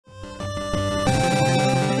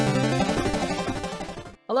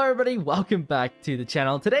Hello everybody, welcome back to the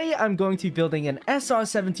channel. Today I'm going to be building an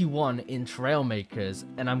SR-71 in Trailmakers,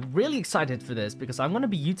 and I'm really excited for this because I'm going to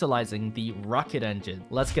be utilizing the rocket engine.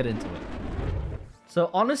 Let's get into it. So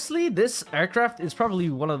honestly, this aircraft is probably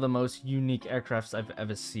one of the most unique aircrafts I've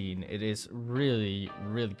ever seen. It is really,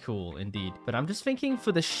 really cool indeed. But I'm just thinking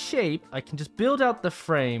for the shape, I can just build out the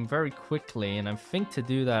frame very quickly. And I think to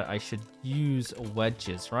do that, I should use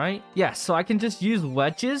wedges, right? Yeah, so I can just use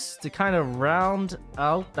wedges to kind of round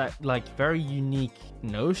out that like very unique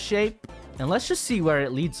nose shape. And let's just see where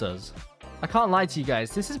it leads us. I can't lie to you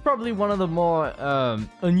guys, this is probably one of the more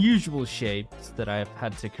unusual shapes that I've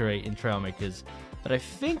had to create in Trailmakers. But I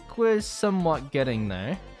think we're somewhat getting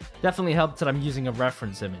there. Definitely helps that I'm using a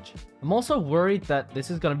reference image. I'm also worried that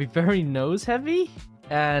this is going to be very nose heavy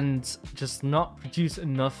and just not produce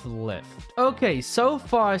enough lift. Okay, so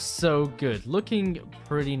far so good. Looking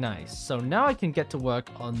pretty nice. So now I can get to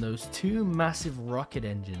work on those two massive rocket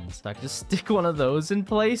engines. I can just stick one of those in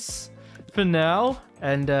place for now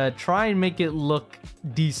and try and make it look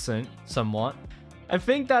decent somewhat. I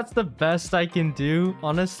think that's the best I can do,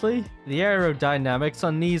 honestly. The aerodynamics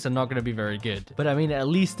on these are not going to be very good. But I mean, at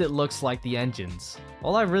least it looks like the engines.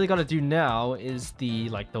 All I really got to do now is the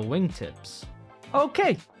wingtips.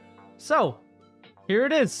 Okay, so here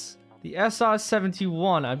it is. The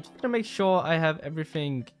SR-71. I'm just going to make sure I have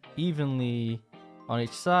everything evenly on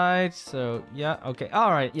each side. So yeah, okay.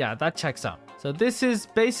 All right, yeah, that checks out. So this is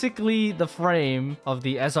basically the frame of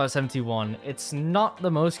the SR-71. It's not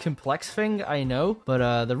the most complex thing, I know,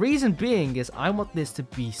 but the reason being is I want this to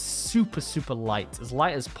be super light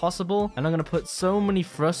as possible. And I'm going to put so many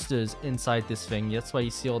thrusters inside this thing. That's why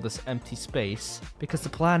you see all this empty space, because the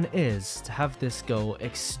plan is to have this go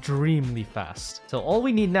extremely fast. So all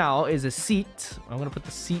we need now is a seat. I'm going to put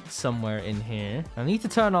the seat somewhere in here. I need to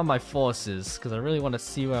turn on my forces because I really want to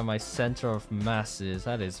see where my center of mass is.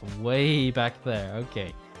 That is way back there.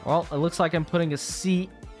 Okay, well, it looks like I'm putting a seat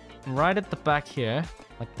right at the back here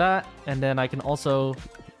like that, and then I can also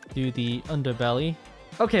do the underbelly.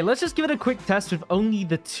 Okay, let's just give it a quick test with only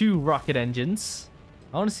the two rocket engines.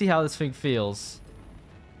 I want to see how this thing feels.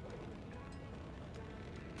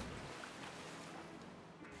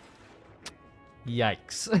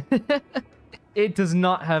 Yikes. It does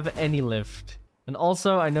not have any lift. And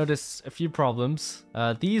also I noticed a few problems.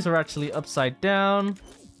 These are actually upside down.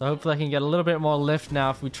 So hopefully I can get a little bit more lift now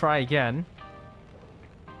if we try again.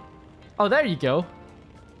 Oh, there you go.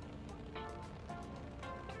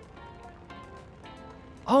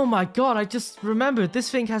 Oh my god, I just remembered this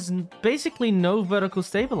thing has basically no vertical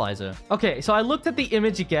stabilizer. Okay, so I looked at the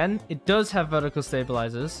image again. It does have vertical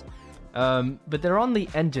stabilizers. But they're on the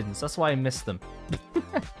engines. That's why I missed them.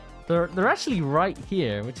 They're actually right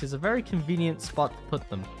here, which is a very convenient spot to put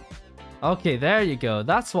them. Okay, there you go.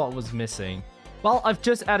 That's what was missing. Well, I've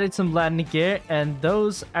just added some landing gear, and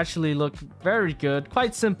those actually look very good.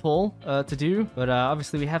 Quite simple to do, but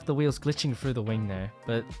obviously we have the wheels glitching through the wing there.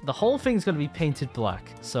 But the whole thing's going to be painted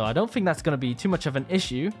black, so I don't think that's going to be too much of an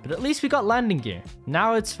issue. But at least we got landing gear.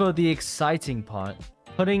 Now it's for the exciting part.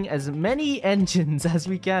 Putting as many engines as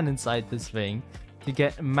we can inside this thing to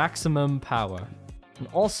get maximum power. And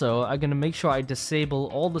also, I'm going to make sure I disable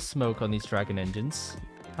all the smoke on these Dragon engines.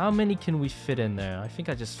 How many can we fit in there? I think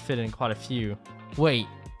I just fit in quite a few. Wait,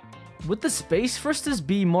 would the space thrusters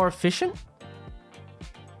be more efficient?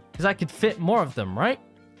 Because I could fit more of them, right?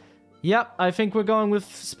 Yep, I think we're going with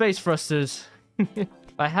space thrusters.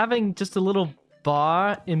 By having just a little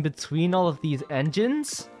bar in between all of these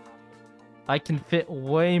engines, I can fit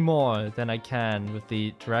way more than I can with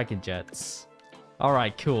the Dragon jets.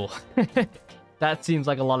 Alright, cool. That seems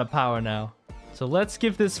like a lot of power now. So let's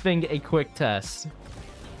give this thing a quick test.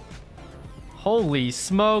 Holy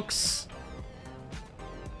smokes.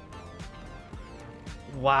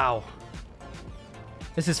 Wow.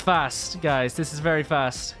 This is fast, guys. This is very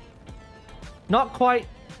fast. Not quite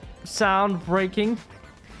sound breaking.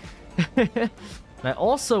 I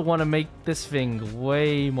also want to make this thing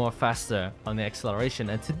way more faster on the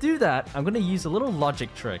acceleration. And to do that, I'm going to use a little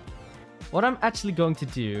logic trick. What I'm actually going to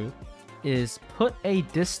do is put a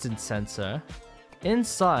distance sensor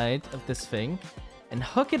inside of this thing and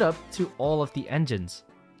hook it up to all of the engines.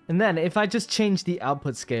 And then if I just change the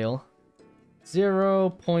output scale,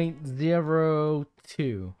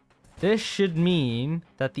 0.02, this should mean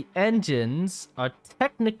that the engines are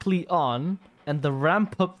technically on and the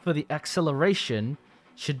ramp up for the acceleration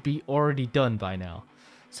should be already done by now.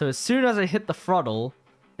 So as soon as I hit the throttle,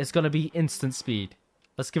 it's going to be instant speed.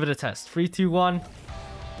 Let's give it a test. 3, 2, 1.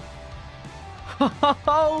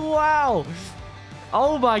 Oh, wow.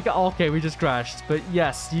 Oh my god. Okay, we just crashed. But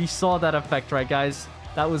yes, you saw that effect, right, guys?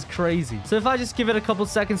 That was crazy. So if I just give it a couple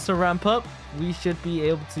seconds to ramp up, we should be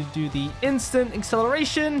able to do the instant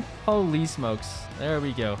acceleration. Holy smokes. There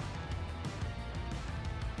we go.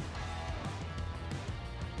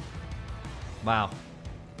 Wow.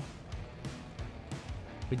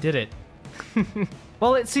 We did it.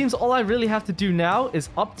 Well, it seems all I really have to do now is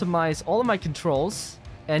optimize all of my controls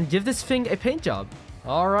and give this thing a paint job.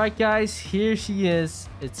 All right, guys, here she is.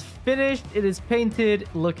 It's finished. It is painted,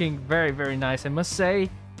 looking very, very nice, I must say.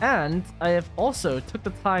 And I have also took the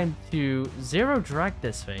time to zero drag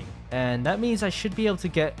this thing. And that means I should be able to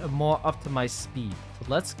get a more optimized speed. So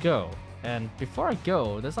let's go. And before I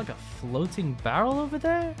go, there's like a floating barrel over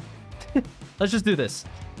there. Let's just do this.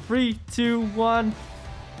 3, 2, 1.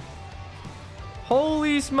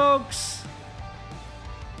 Holy smokes.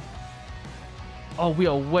 Oh, we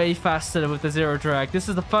are way faster with the zero drag. This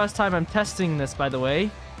is the first time I'm testing this, by the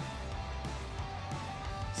way.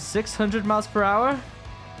 600 miles per hour.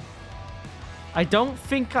 I don't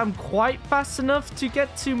think I'm quite fast enough to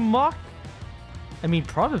get to Mach. I mean,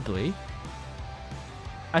 probably.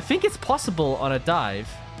 I think it's possible on a dive.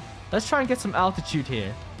 Let's try and get some altitude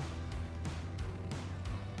here.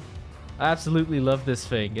 I absolutely love this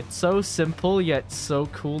thing. It's so simple, yet so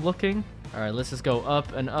cool looking. All right, let's just go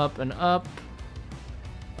up and up and up.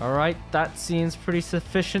 All right, that seems pretty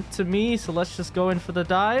sufficient to me. So let's just go in for the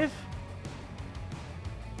dive.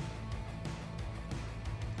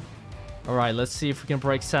 All right, let's see if we can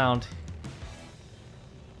break sound.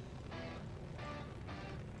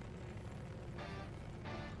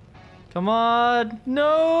 Come on.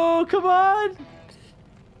 No, come on.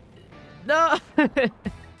 No.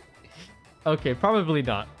 Okay, probably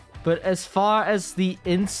not. But as far as the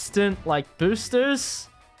instant, like, boosters,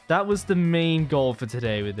 that was the main goal for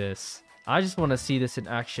today with this. I just want to see this in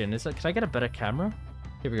action. Can I get a better camera?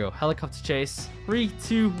 Here we go. Helicopter chase. 3,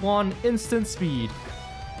 2, 1. Instant speed.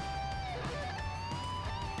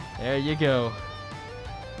 There you go.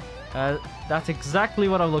 That's exactly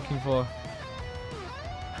what I'm looking for.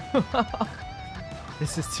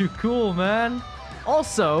 This is too cool, man.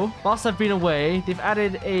 Also, whilst I've been away, they've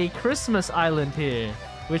added a Christmas island here,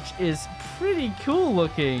 which is pretty cool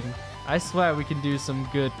looking. I swear we can do some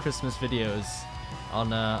good Christmas videos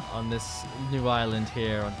on this new island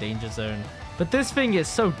here on Danger Zone. But this thing is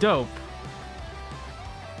so dope.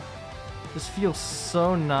 This feels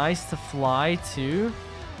so nice to fly too.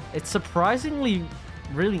 It's surprisingly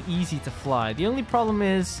really easy to fly. The only problem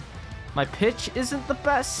is my pitch isn't the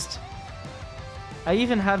best. I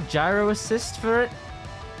even have gyro assist for it.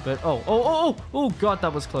 But oh god,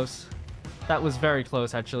 that was close. That was very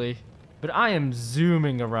close actually. But I am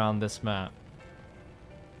zooming around this map.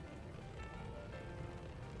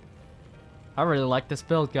 I really like this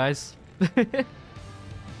build, guys.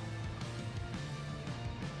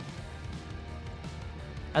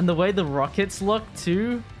 And the way the rockets look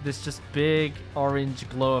too, this just big orange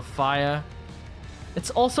glow of fire. It's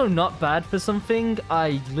also not bad for something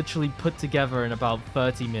I literally put together in about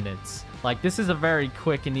 30 minutes. Like, this is a very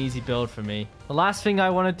quick and easy build for me. The last thing I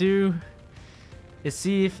want to do is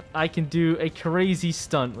see if I can do a crazy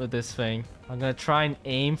stunt with this thing. I'm going to try and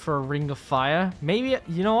aim for a ring of fire. Maybe,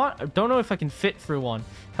 you know what? I don't know if I can fit through one.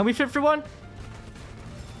 Can we fit through one?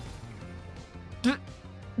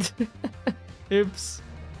 Oops.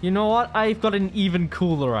 You know what? I've got an even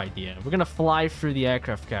cooler idea. We're going to fly through the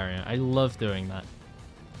aircraft carrier. I love doing that.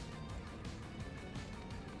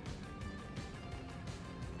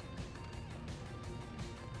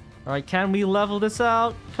 All right, can we level this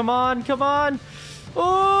out? Come on, come on.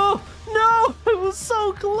 Oh, no, it was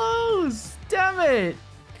so close. Damn it.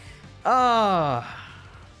 Oh,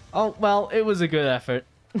 well, it was a good effort.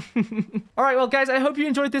 All right, well, guys, I hope you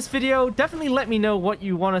enjoyed this video. Definitely let me know what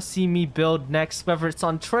you want to see me build next, whether it's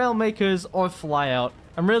on Trailmakers or Flyout.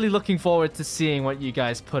 I'm really looking forward to seeing what you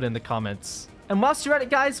guys put in the comments. And whilst you're at it,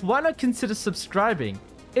 guys, why not consider subscribing?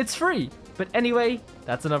 It's free. But anyway,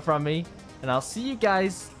 that's enough from me, and I'll see you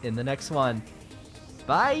guys in the next one.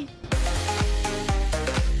 Bye.